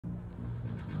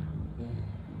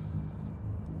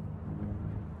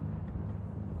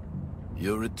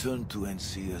Your return to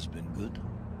NC has been good?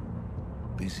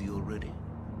 Busy already?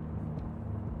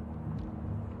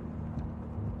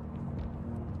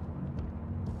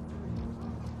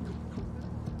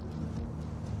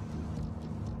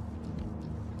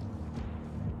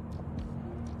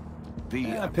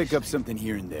 I pick up something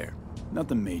here and there.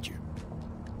 Nothing major.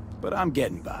 But I'm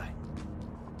getting by.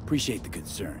 Appreciate the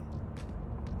concern.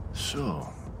 So,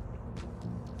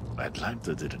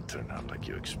 Atlanta didn't turn out like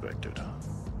you expected, huh?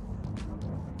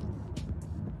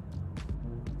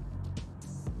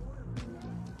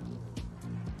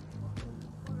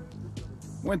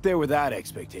 Went there without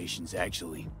expectations,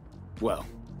 actually. Well,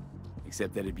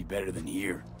 except that it'd be better than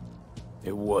here.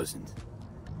 It wasn't.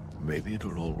 Maybe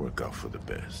it'll all work out for the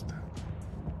best.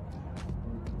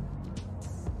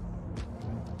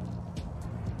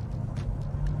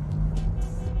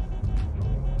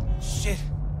 Shit!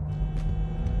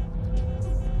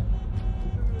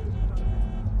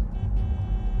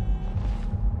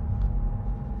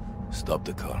 Stop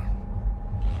the car.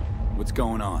 What's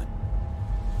going on?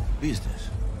 Business.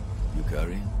 You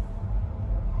carrying?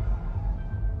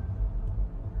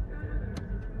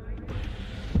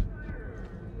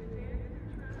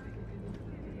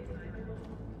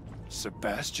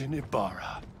 Sebastian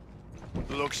Ibarra.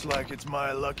 Looks like it's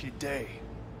my lucky day.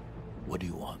 What do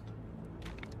you want?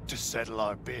 To settle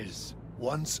our biz,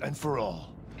 once and for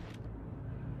all.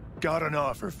 Got an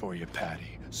offer for you,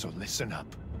 Patty, so listen up.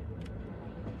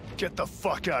 Get the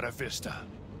fuck out of Vista.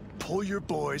 Pull your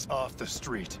boys off the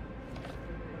street.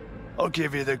 I'll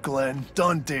give you the Glen,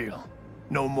 done deal.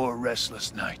 No more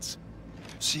restless nights.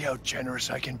 See how generous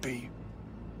I can be?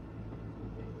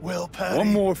 Well, Patty...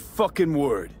 One more fucking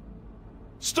word.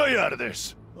 Stay out of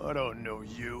this! I don't know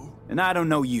you. And I don't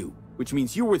know you, which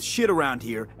means you're worth shit around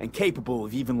here and capable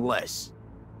of even less.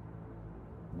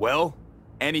 Well,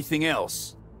 anything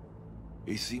else?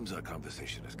 It seems our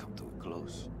conversation has come to a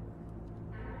close.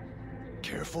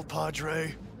 Careful,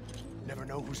 Padre. Never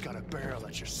know who's got a barrel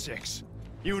at your six.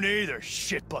 You neither,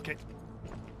 shit bucket.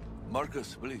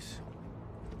 Marcus, please.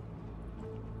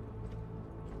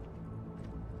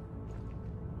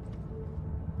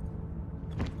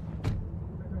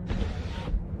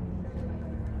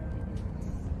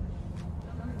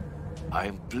 I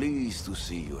am pleased to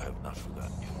see you have not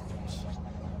forgotten your roots.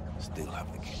 Still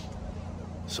have the key.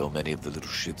 So many of the little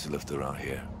shits left around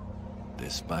here.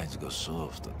 Their spines go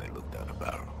soft when they look down a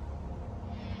barrel.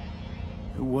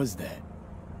 Who was that?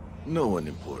 No one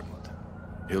important.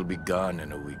 He'll be gone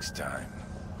in a week's time.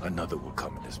 Another will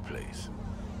come in his place.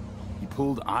 He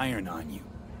pulled iron on you.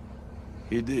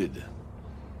 He did.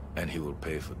 And he will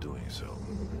pay for doing so.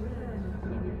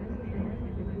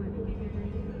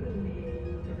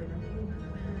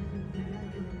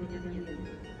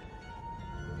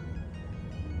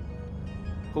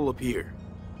 Pull up here.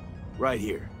 Right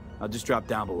here. I'll just drop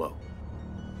down below.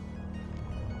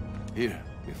 Here,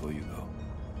 before you go.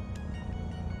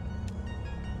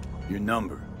 Your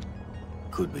number.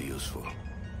 Could be useful.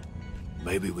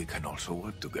 Maybe we can also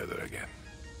work together again.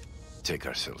 Take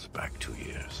ourselves back 2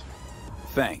 years.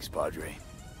 Thanks, Padre.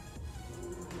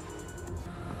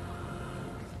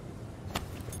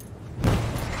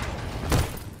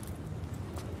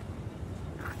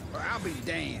 Well, I'll be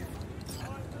damned.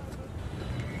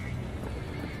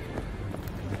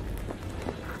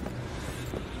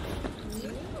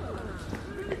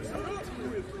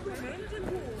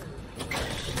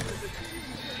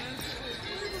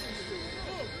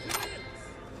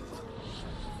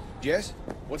 Jess,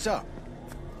 what's up?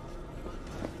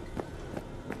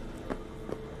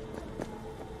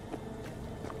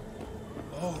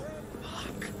 Oh,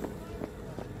 fuck.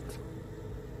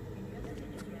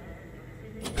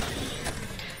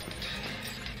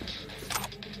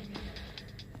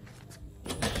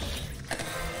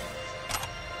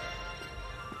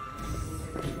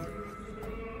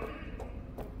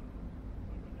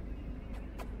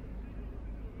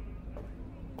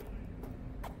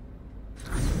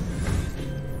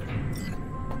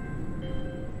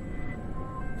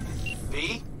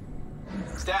 B?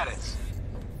 Status.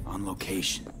 On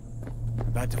location.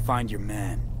 About to find your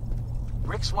man.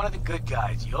 Rick's one of the good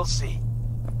guys, you'll see.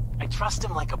 I trust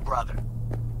him like a brother.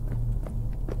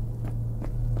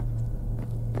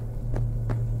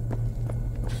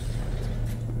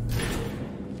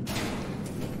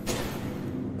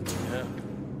 Yeah.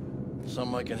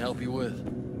 Something I can help you with.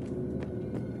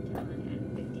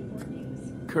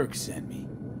 Kirk sent me.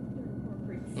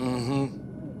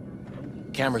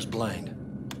 Mm-hmm. Camera's blind.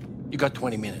 You got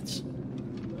 20 minutes.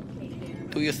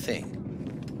 Do your thing.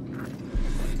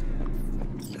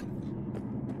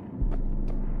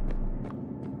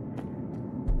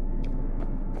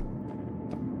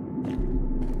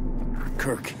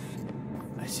 Kirk,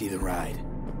 I see the ride.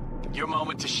 Your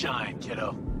moment to shine,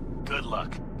 kiddo. Good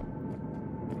luck.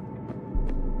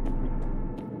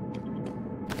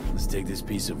 Let's take this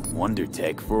piece of wonder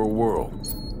tech for a whirl.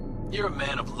 You're a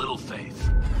man of little faith.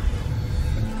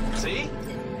 See?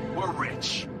 We're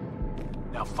rich.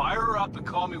 Now fire her up and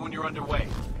call me when you're underway.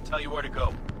 Tell you where to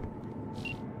go.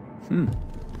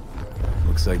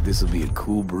 Looks like this'll be a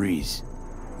cool breeze.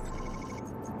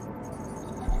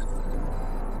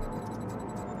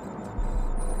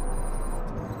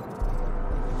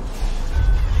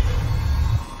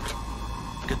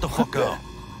 Get the fuck out.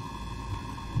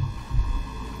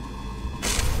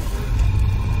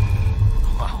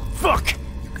 Wow, fuck!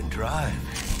 You can drive.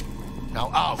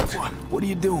 Now out. What are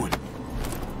you doing?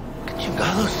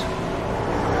 Chingados.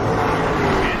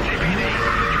 NCG,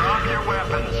 drop your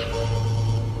weapons.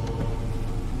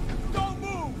 Don't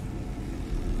move!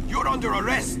 You're under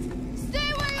arrest!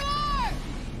 Stay where you are!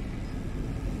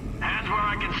 Hands where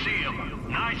I can see them.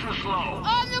 Nice and slow.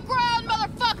 On the ground,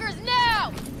 motherfuckers,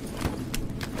 now!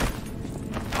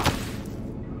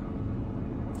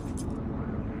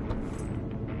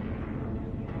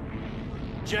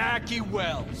 Jackie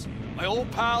Wells, my old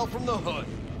pal from the hood.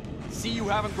 See you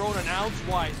haven't grown an ounce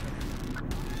wiser.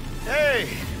 Hey!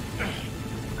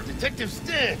 Detective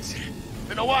Stintz.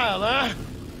 Been a while, huh?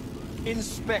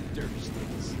 Inspector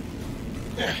Stintz.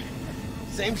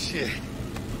 Same shit.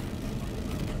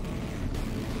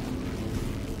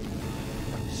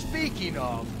 Speaking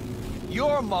of,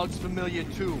 your mug's familiar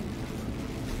too.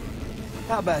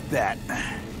 How about that?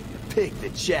 The pig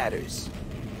that chatters.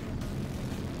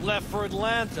 Left for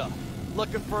Atlanta,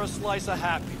 looking for a slice of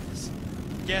happiness.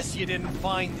 Guess you didn't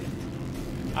find it.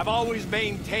 I've always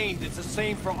maintained it's the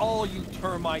same for all you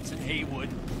termites in Haywood.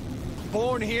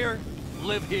 Born here,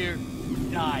 live here,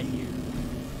 die here.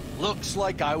 Looks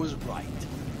like I was right.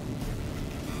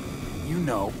 You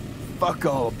know, fuck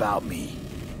all about me.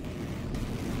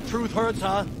 Truth hurts,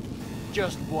 huh?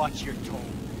 Just watch your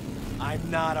tone. I'm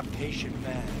not a patient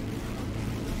man.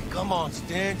 Come on,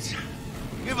 Stintz.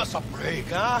 Give us a break,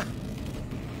 huh?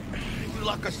 You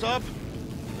lock us up,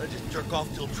 I just jerk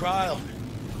off till trial.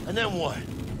 And then what?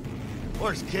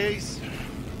 Worst case,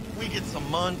 we get some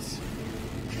months.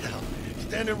 Hell,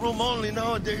 standing room only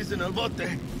nowadays in El Bote.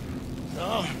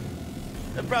 So,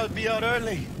 they'll probably be out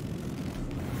early.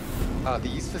 Are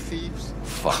these the thieves?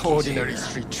 Fuck, Ordinary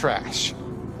street trash.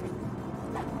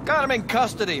 Got him in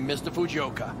custody, Mr.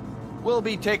 Fujioka. We'll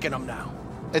be taking him now.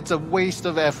 It's a waste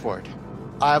of effort.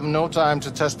 I have no time to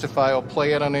testify or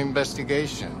play at an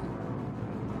investigation.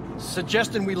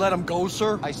 Suggesting we let him go,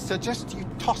 sir? I suggest you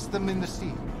toss them in the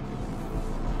sea.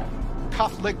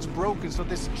 Cuff leg's broken so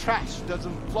this trash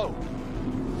doesn't float.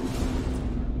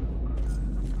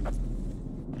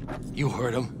 You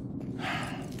heard him.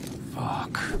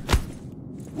 Fuck.